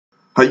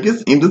I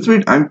guess in this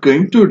video I'm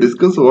going to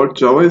discuss what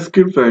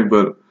JavaScript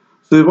variable.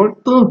 So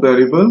what the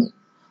variable?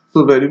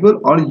 So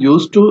variable are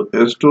used to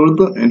store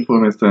the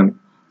information.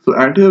 So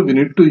at here we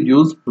need to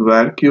use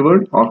var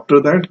keyword.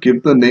 After that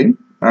give the name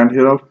and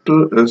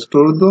hereafter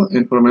store the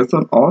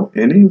information or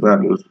any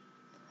values.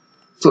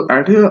 So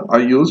at here I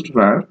used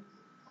var.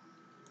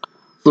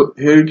 So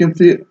here you can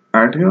see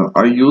at here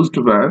I used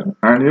var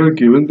and here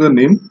giving the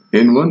name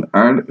n1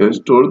 and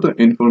store the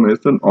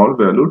information or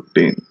value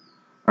 10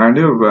 and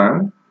here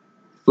var.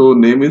 So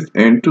name is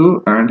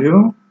n2 and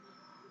here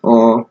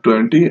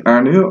 20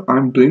 and here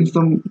I'm doing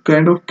some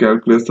kind of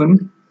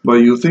calculation by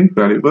using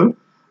variable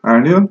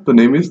and here the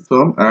name is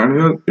sum and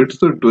here it's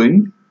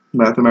doing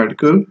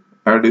mathematical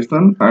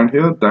addition and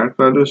here that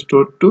value is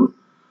stored to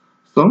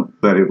some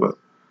variable.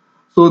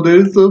 So there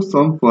is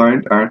some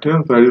point at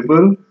here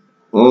variable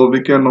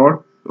we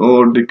cannot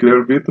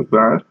declare with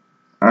var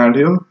and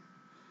here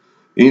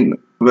in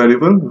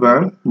variable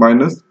var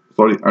minus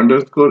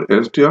underscore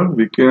str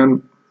we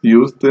can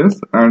use this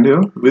and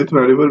here with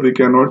variable we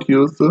cannot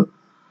use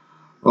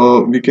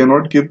we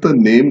cannot give the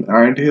name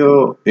and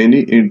here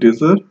any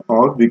integer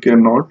or we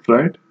cannot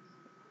write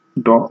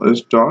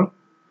star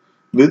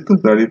with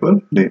variable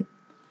name.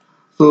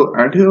 So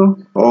at here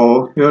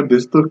here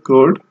this is the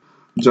code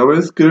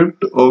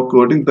JavaScript or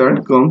coding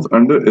that comes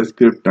under a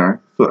script tag.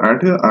 So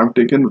at here I've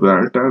taken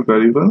var tag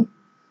variable,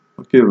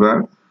 okay,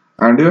 var,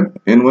 and here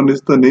n1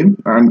 is the name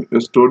and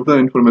store the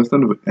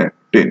information with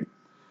 10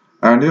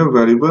 and here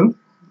variable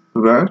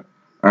var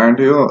and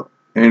here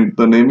and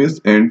the name is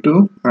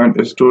n2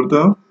 and store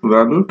the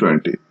value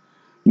 20.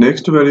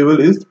 Next variable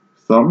is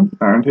sum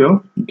and here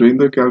doing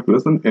the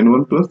calculation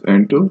n1 plus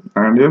n2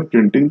 and here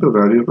printing the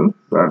variable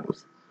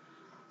values.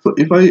 So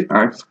if I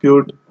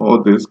execute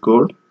all this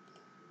code,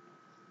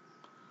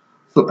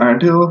 so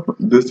and here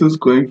this is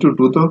going to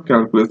do the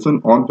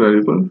calculation on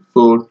variable.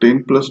 So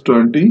 10 plus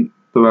 20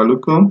 the value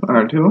come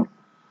at here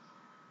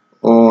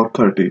or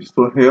 30.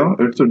 So here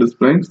it's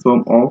displaying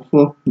sum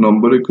of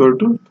number equal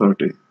to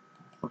 30.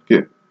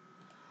 Okay.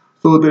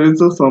 So there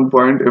is some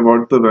point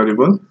about the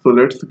variable. So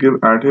let's give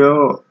at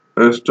here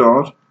a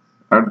star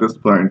at this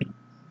point.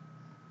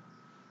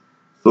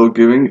 So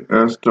giving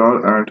a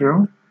star at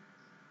here.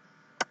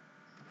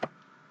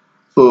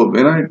 So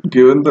when I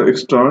given the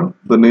star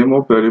the name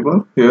of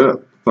variable here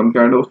some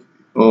kind of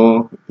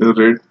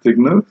red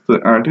signal. So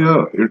at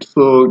here it's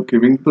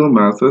giving the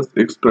message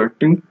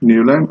expecting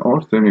new line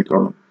or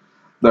semicolon.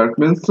 That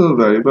means the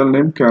variable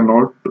name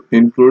cannot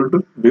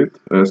include with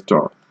a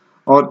star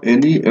or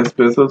any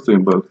special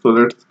symbol. So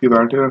let's give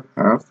at here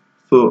as.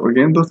 So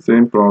again the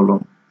same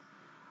problem.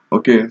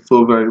 Okay,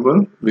 so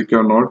variable we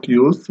cannot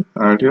use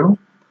at here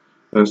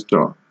a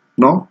star.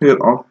 Now here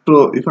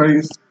after if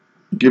I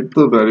give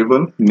the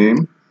variable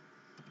name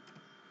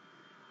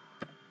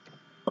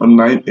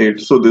 98,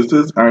 so this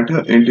is at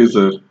here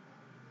integer.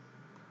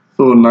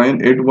 So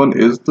 981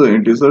 is the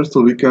integer,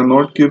 so we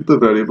cannot give the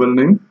variable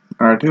name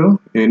at here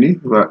any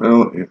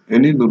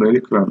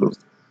numeric values.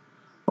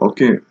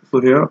 Okay, so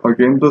here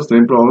again the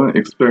same problem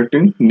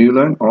expecting new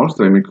line or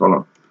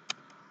semicolon.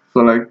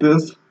 So like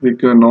this we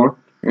cannot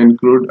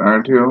include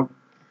at here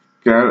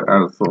char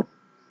also.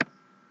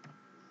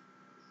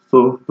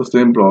 So the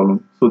same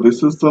problem. So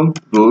this is some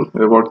rule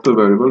about the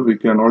variable we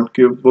cannot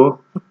give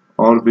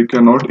or we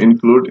cannot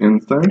include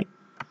inside.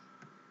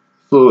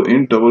 So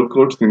in double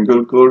quote,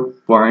 single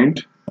quote,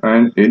 point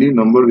and any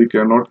number we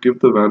cannot give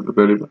the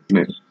variable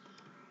name.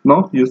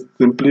 Now you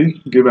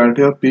simply give at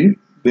here p,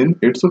 then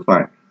it's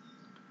fine.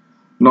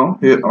 Now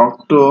here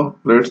after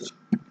let's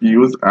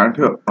use at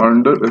here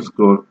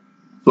underscore.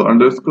 So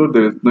underscore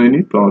there is no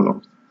any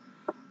problems.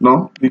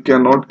 Now we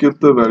cannot give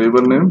the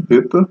variable name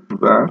with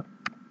var.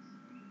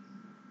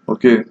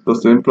 Okay, the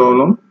same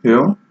problem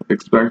here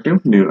expecting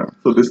new line.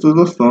 So this is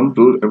the sum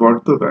rule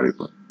about the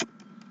variable.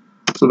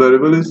 So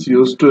variable is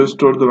used to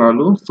store the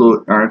value.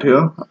 So at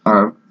here I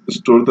have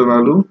stored the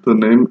value. The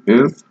name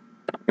is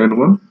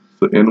n1.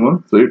 So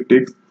n1. So it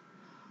takes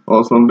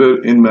or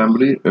somewhere in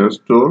memory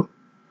store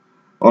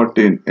or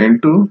 10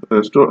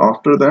 n2 store.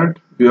 After that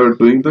we are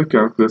doing the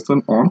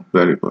calculation on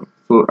variable.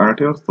 So at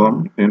here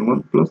sum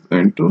n1 plus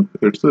n2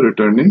 it's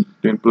returning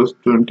 10 plus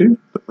 20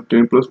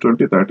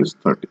 that is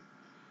 30.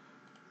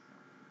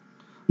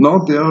 Now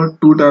there are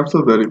two types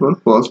of variable.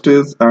 First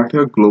is at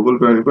here global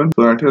variable.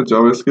 So at here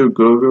JavaScript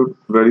global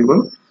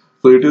variable.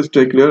 So it is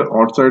declared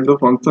outside the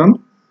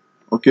function,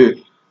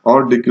 okay,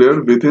 or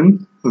declared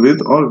within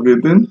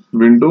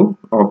window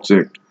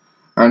object.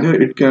 And here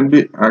it can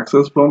be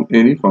accessed from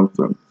any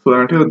function. So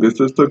at here this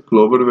is the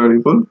global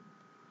variable.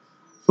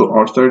 So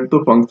outside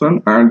the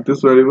function and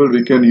this variable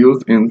we can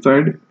use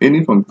inside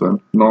any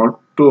function, not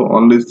to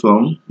only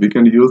sum. We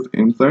can use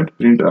inside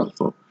print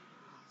also.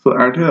 So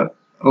at here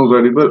a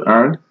variable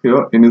add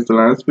here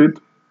initialize with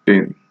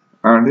 10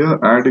 and here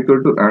add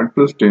equal to add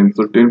plus 10.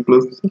 So 10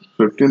 plus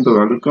 15 the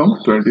value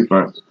comes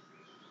 25.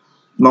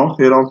 Now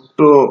here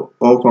after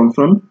our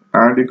function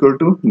add equal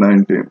to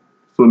 19.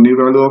 So new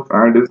value of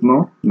add is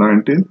now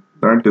 19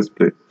 that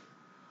display.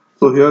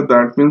 So here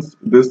that means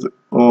this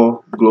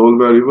global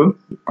variable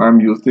I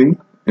am using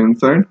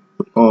inside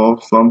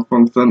of some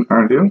function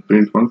and here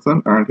print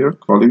function and here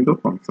calling the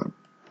function.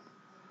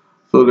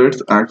 So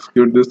let's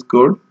execute this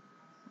code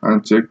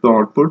and check the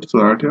output.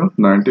 So at here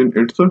 19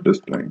 it's a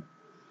displaying.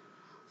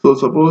 So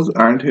suppose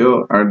and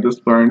here at this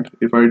point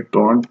if I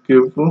don't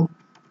give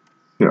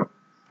here,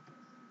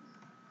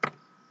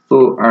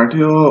 so at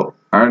here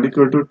add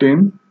equal to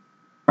 10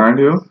 and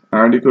here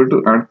add equal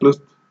to add plus,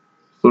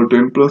 so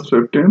 10 plus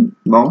 15.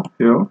 Now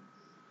here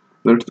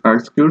let's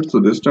execute. So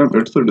this time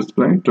it's a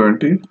displaying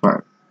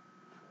 25.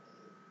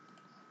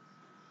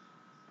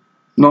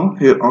 Now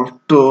here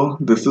after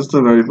this is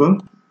the variable.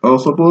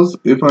 Suppose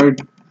if I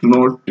did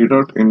not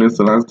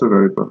initialize the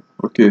variable,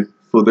 okay,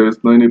 so there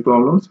is no any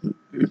problems.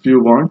 If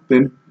you want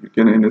then you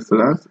can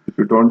initialize, if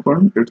you don't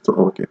want it's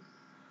okay,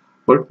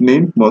 but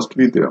name must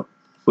be there.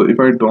 So if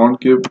I don't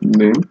give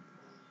name,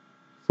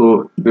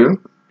 so there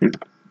it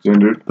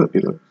generates the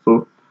error.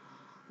 So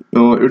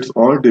it's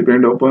all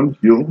depend upon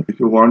you. If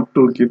you want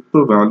to give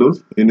the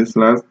values,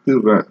 initialize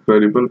the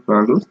variable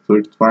values, so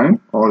it's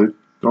fine, or if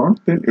don't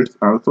then it's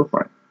also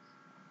fine.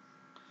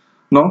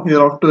 Now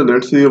hereafter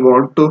let's see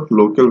about the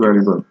local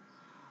variable.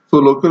 So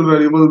local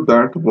variable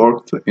that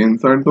works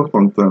inside the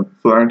function.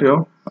 So and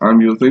here I'm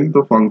using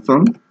the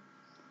function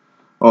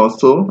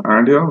also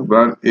and here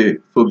var a.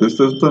 So this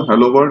is the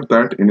hello world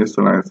that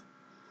initialize.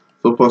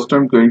 So first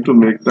I'm going to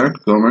make that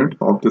comment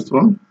of this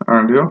one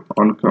and here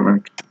on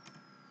comment.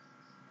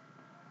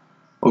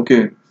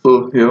 Okay,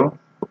 so here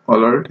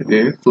alert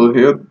a. So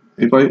here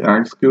if I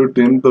execute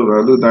in the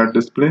value that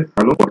display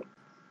hello world.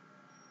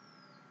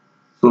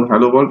 So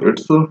hello world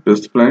it's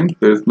displaying,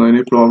 there is no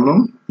any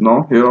problem.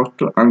 Now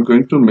hereafter I'm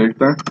going to make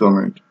that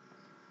comment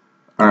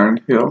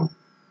and here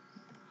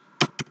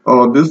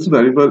this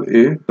variable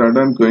a that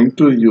I'm going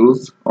to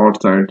use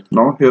outside.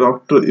 Now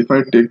hereafter if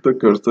I take the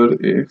cursor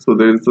a, so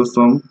there is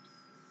some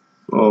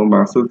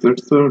message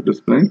it's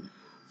displaying.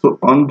 So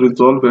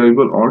unresolved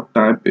variable or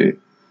type a.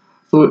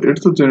 So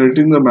it's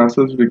generating the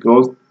message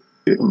because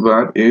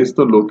where a is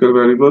the local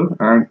variable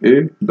and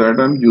a that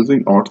I'm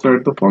using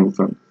outside the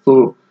function.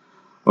 So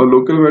a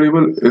local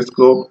variable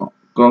scope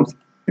comes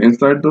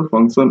inside the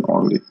function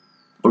only.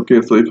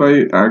 Okay, so if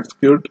I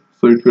execute,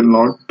 so it will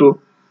not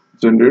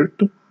generate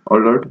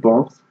alert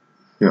box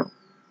here.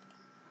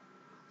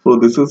 So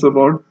this is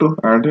about to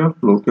add a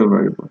local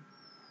variable.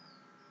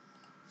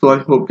 So I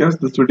hope guys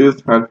this video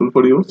is helpful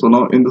for you. So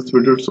now in this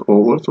video it's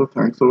over. So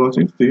thanks for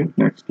watching. See you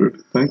next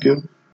video. Thank you.